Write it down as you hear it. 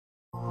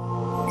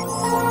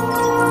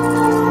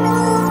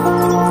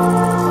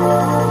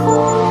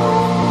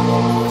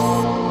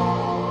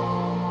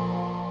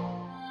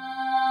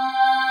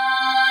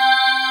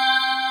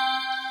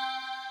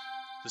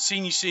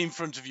scene you see in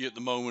front of you at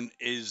the moment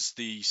is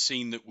the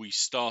scene that we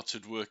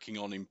started working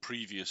on in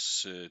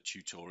previous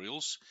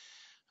tutorials.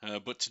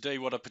 But today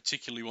what I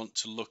particularly want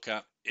to look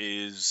at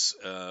is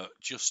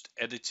just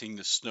editing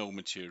the snow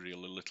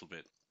material a little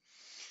bit.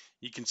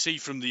 You can see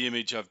from the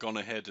image I've gone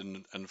ahead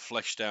and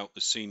fleshed out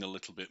the scene a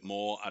little bit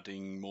more,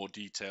 adding more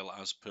detail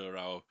as per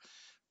our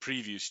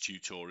previous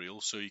tutorial,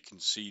 so you can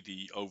see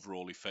the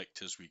overall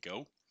effect as we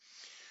go.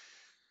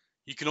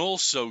 You can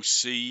also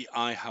see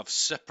I have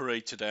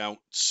separated out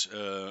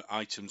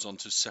items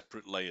onto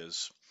separate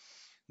layers.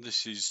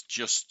 This is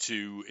just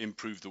to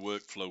improve the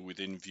workflow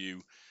within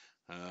VUE,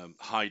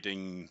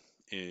 hiding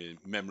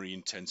memory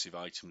intensive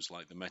items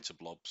like the meta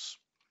blobs.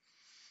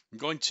 I'm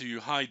going to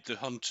hide the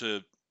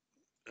hunter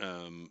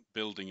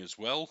building as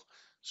well,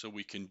 so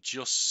we can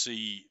just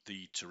see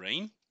the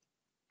terrain.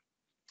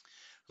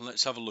 And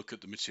let's have a look at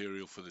the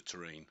material for the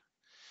terrain.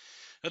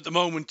 At the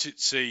moment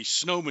it's a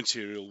snow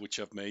material which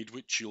I've made,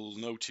 which you'll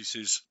notice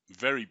is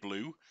very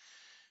blue,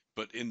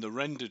 but in the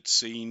rendered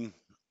scene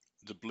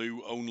the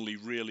blue only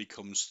really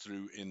comes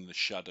through in the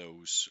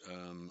shadows.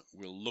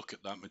 We'll look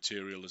at that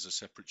material as a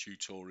separate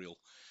tutorial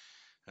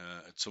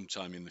at some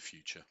time in the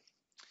future.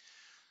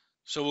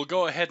 So we'll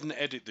go ahead and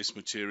edit this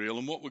material,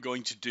 and what we're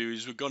going to do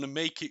is we're going to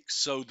make it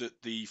so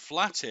that the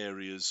flat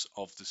areas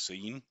of the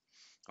scene,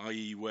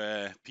 i.e.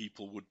 where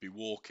people would be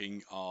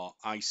walking, are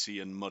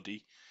icy and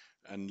muddy,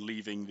 and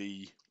leaving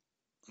the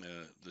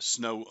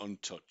snow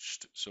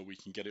untouched, so we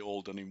can get it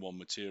all done in one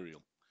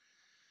material.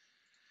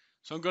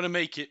 So I'm going to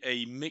make it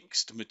a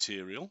mixed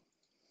material,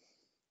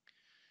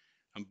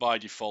 and by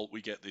default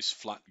we get this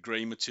flat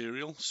grey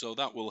material, so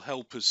that will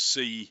help us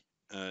see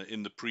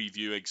in the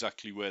preview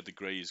exactly where the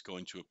grey is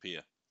going to appear.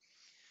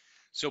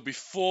 So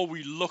before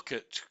we look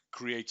at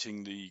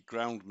creating the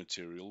ground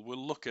material,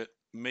 we'll look at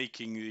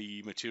making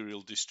the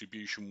material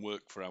distribution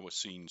work for our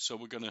scene. So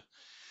we're going to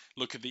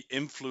look at the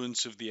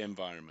influence of the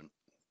environment.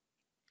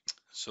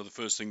 So the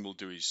first thing we'll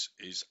do is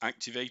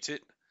activate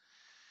it.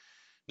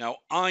 Now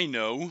I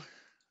know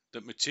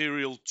that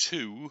material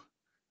 2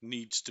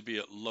 needs to be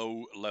at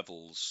low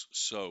levels,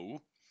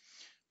 so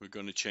we're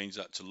going to change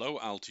that to low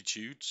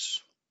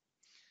altitudes,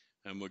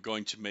 and we're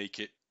going to make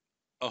it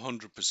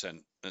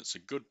 100%. That's a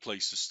good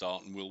place to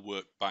start, and we'll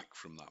work back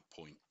from that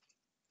point.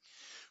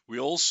 We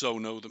also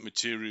know that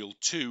material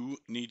 2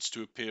 needs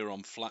to appear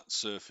on flat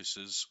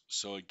surfaces,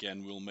 so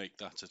again we'll make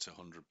that at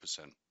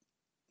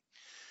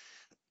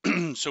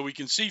 100%. So we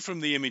can see from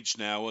the image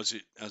now as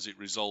it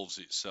resolves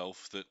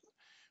itself that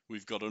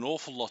we've got an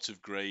awful lot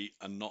of grey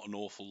and not an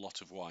awful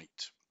lot of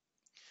white.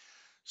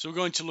 So we're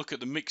going to look at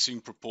the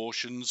mixing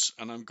proportions,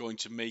 and I'm going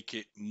to make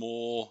it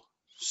more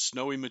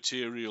snowy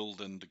material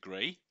than the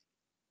grey.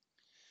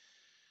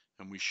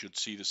 And we should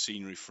see the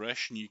scene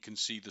refresh, and you can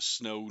see the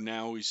snow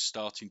now is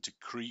starting to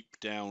creep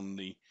down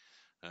the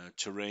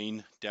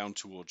terrain down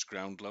towards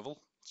ground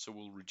level. So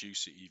we'll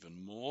reduce it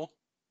even more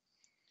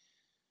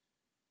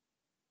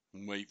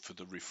and wait for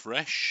the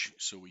refresh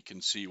so we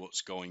can see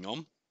what's going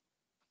on.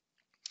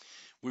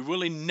 We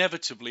will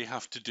inevitably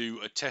have to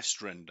do a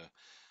test render.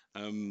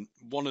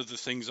 One of the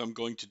things I'm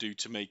going to do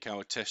to make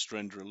our test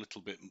render a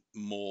little bit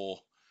more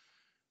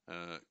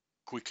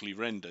quickly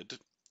rendered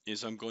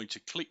is I'm going to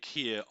click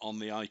here on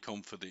the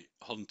icon for the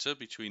hunter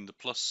between the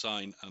plus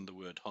sign and the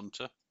word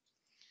hunter,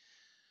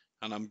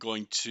 and I'm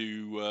going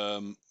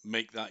to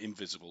make that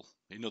invisible.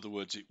 In other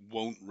words, it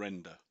won't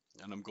render.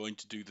 And I'm going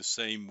to do the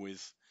same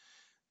with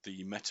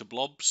the meta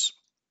blobs.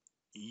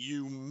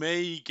 You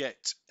may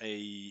get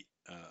a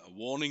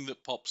warning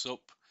that pops up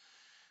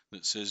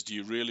that says, do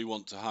you really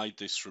want to hide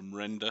this from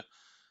render?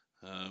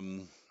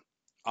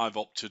 I've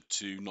opted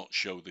to not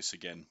show this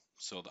again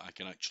so that I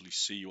can actually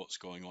see what's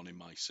going on in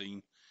my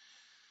scene.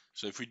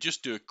 So if we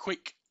just do a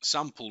quick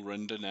sample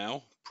render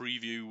now,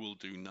 preview will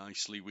do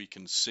nicely. We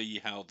can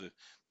see how the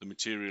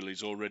material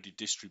is already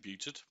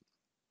distributed.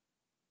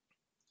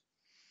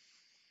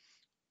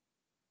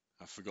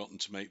 I've forgotten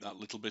to make that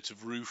little bit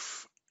of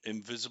roof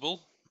invisible.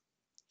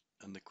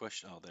 And the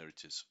question, oh, there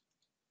it is.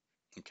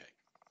 Okay.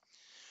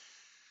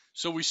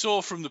 So we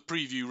saw from the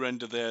preview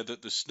render there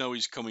that the snow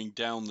is coming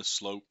down the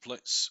slope.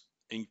 Let's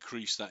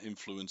increase that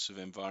influence of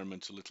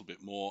environment a little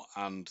bit more,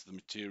 and the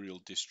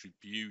material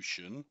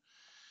distribution.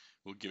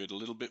 We'll give it a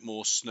little bit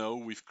more snow.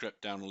 We've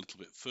crept down a little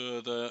bit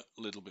further,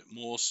 a little bit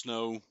more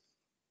snow.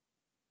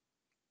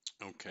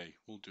 Okay,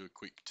 we'll do a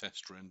quick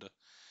test render,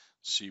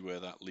 see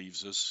where that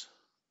leaves us.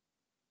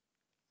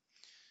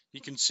 You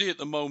can see at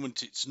the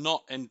moment it's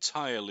not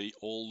entirely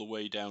all the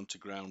way down to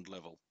ground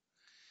level.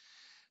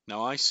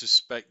 Now I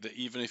suspect that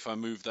even if I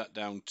move that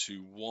down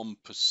to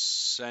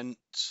 1%,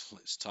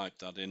 let's type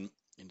that in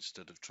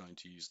instead of trying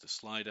to use the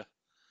slider,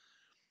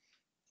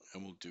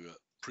 and we'll do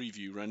a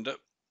preview render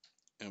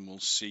and we'll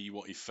see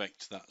what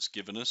effect that's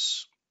given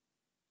us.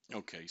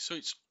 Okay, so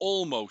it's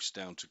almost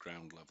down to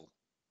ground level.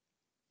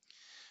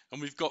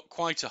 And we've got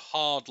quite a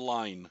hard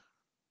line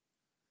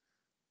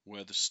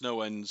where the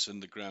snow ends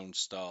and the ground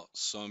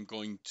starts. So I'm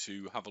going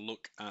to have a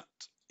look at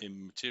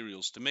in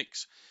materials to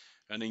mix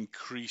and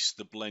increase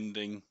the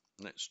blending.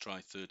 Let's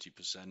try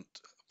 30%,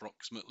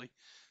 approximately,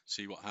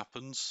 see what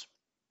happens.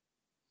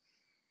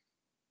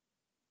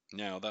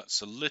 Now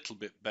that's a little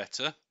bit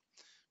better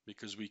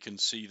because we can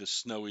see the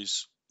snow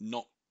is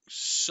not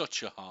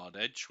such a hard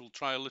edge. We'll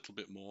try a little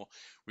bit more.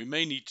 We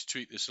may need to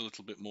tweak this a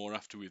little bit more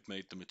after we've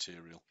made the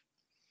material.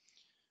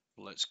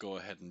 Let's go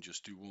ahead and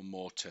just do one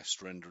more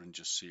test render and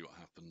just see what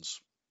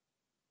happens.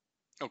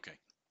 Okay.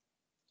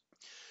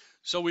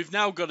 So we've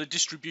now got a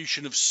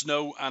distribution of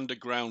snow and a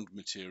ground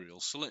material.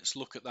 So let's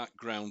look at that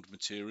ground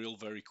material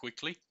very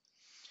quickly.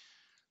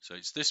 So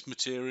it's this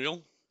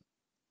material,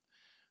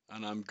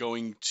 and I'm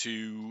going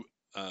to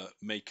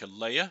make a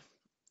layer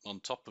on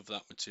top of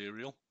that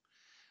material.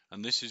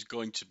 And this is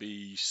going to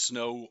be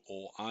snow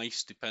or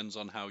ice, depends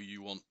on how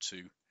you want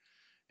to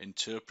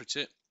interpret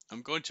it.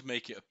 I'm going to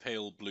make it a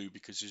pale blue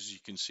because, as you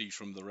can see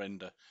from the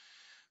render,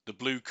 the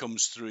blue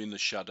comes through in the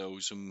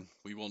shadows and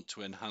we want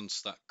to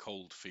enhance that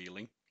cold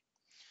feeling.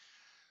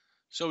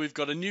 So we've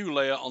got a new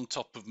layer on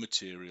top of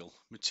material.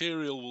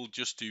 Material will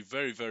just do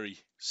very, very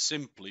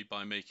simply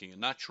by making a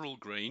natural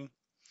grain.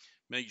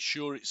 Make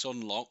sure it's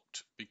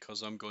unlocked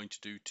because I'm going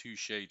to do 2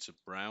 shades of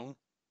brown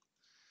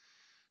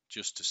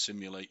just to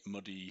simulate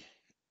muddy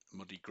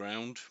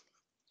ground.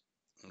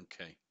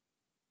 Okay,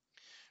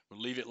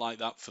 we'll leave it like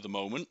that for the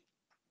moment,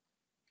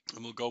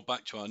 and we'll go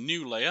back to our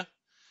new layer.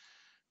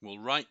 We'll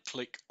right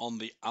click on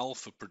the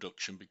alpha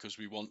production because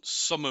we want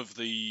some of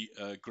the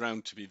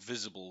ground to be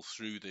visible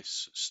through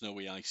this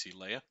snowy icy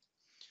layer.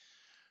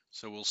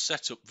 So we'll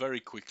set up very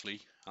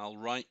quickly. I'll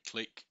right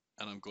click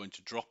and I'm going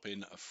to drop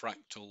in a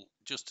fractal,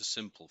 just a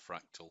simple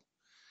fractal,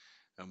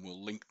 and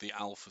we'll link the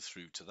alpha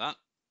through to that.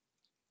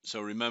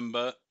 So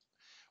remember,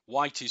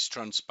 white is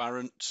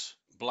transparent,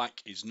 black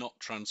is not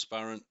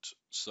transparent,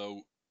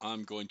 so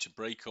I'm going to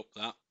break up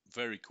that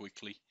very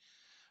quickly,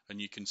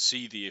 and you can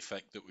see the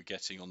effect that we're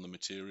getting on the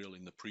material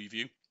in the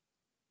preview.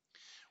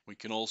 We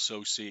can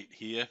also see it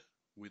here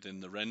within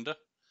the render.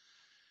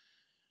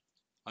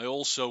 I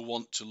also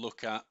want to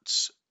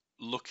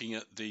looking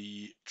at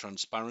the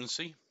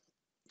transparency,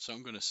 so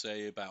I'm going to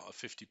say about a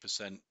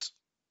 50%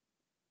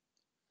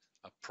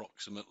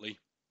 approximately.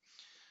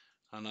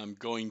 And I'm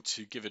going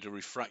to give it a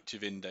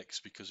refractive index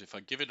because if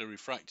I give it a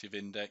refractive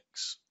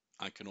index,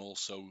 I can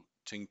also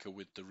tinker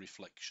with the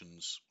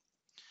reflections.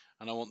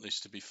 And I want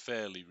this to be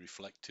fairly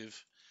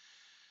reflective,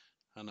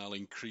 and I'll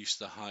increase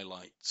the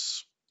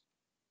highlights.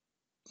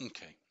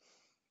 Okay,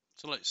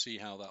 so let's see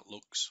how that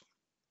looks.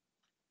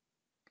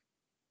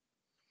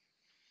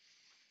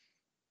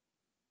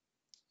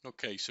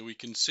 Okay, so we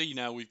can see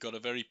now we've got a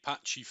very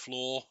patchy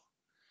floor.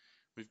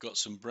 We've got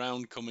some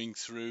brown coming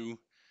through.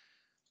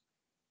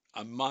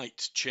 I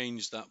might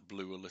change that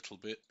blue a little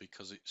bit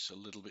because it's a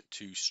little bit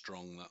too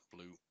strong, that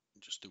blue,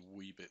 just a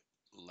wee bit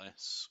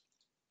less.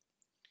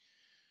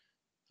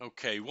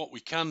 Okay, what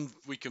we can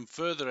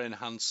further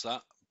enhance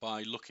that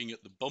by looking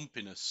at the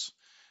bumpiness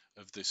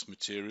of this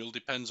material.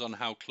 Depends on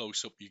how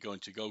close up you're going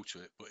to go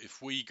to it, but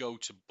if we go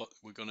to,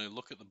 we're going to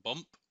look at the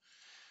bump,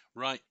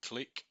 right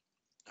click,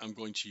 I'm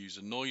going to use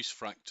a noise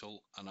fractal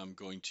and I'm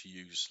going to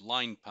use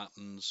line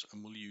patterns,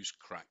 and we'll use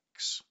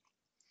cracks,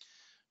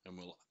 and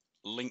we'll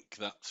link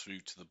that through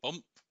to the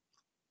bump.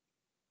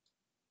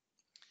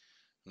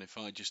 And if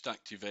I just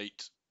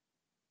activate,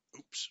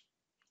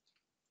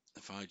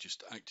 if I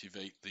just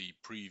activate the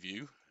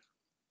preview,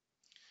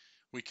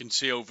 we can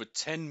see over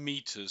 10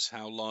 meters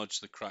how large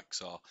the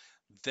cracks are.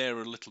 They're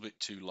a little bit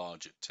too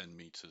large at 10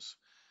 meters.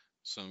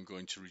 So I'm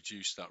going to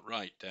reduce that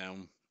right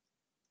down,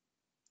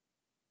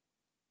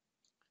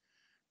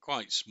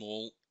 quite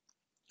small,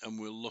 and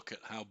we'll look at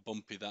how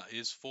bumpy that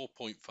is.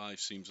 4.5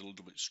 seems a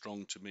little bit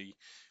strong to me.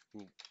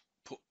 We'll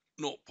put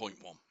 0.1.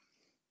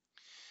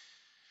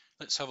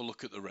 Let's have a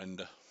look at the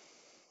render.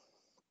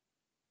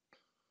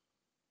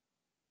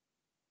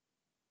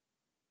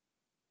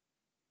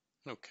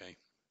 Okay,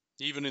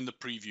 even in the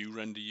preview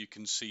render you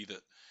can see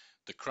that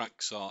the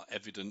cracks are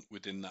evident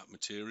within that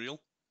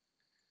material,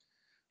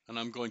 and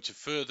I'm going to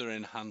further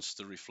enhance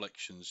the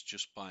reflections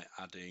just by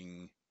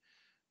adding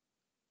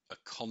a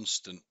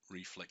constant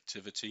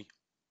reflectivity.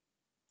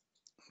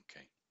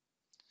 Okay,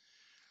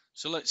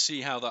 so let's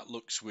see how that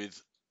looks with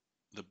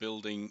the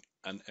building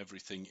and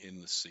everything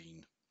in the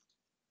scene,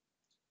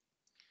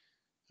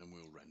 and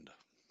we'll render.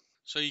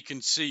 So you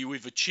can see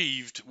we've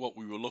achieved what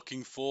we were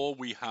looking for.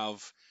 We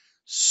have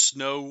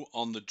snow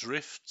on the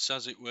drifts,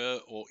 as it were,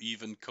 or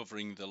even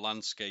covering the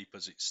landscape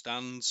as it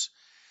stands.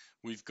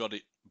 We've got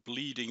it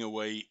bleeding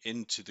away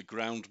into the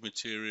ground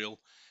material,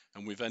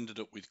 and we've ended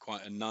up with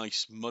quite a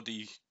nice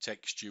muddy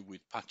texture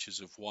with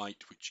patches of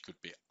white, which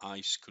could be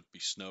ice, could be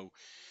snow.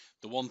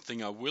 The one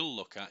thing I will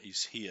look at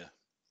is here.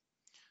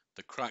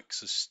 The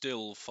cracks are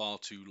still far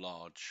too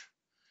large.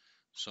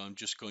 So I'm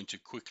just going to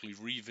quickly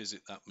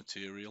revisit that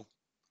material.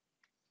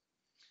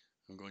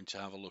 I'm going to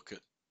have a look at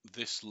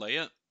this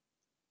layer,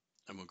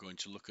 and we're going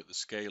to look at the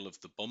scale of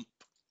the bump,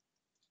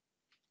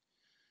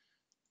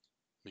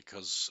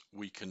 because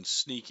we can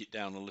sneak it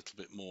down a little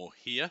bit more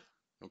here.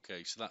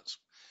 Okay, so that's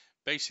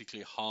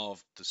basically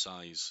halved the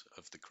size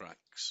of the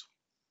cracks.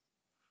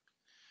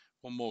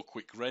 One more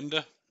quick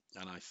render,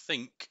 and I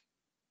think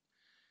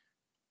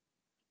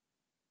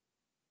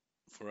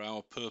for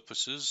our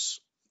purposes,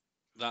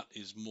 that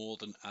is more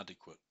than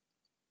adequate.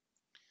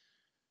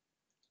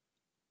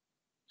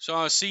 So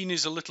our scene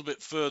is a little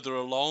bit further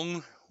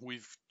along.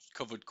 We've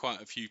covered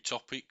quite a few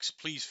topics.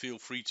 Please feel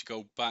free to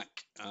go back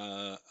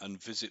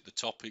and visit the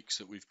topics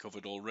that we've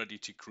covered already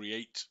to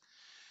create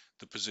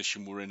the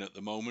position we're in at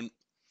the moment.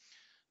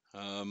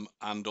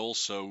 And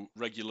also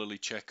regularly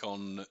check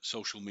on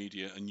social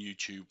media and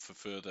YouTube for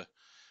further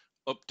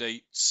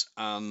updates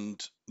and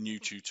new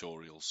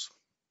tutorials.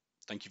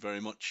 Thank you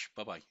very much.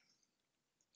 Bye-bye.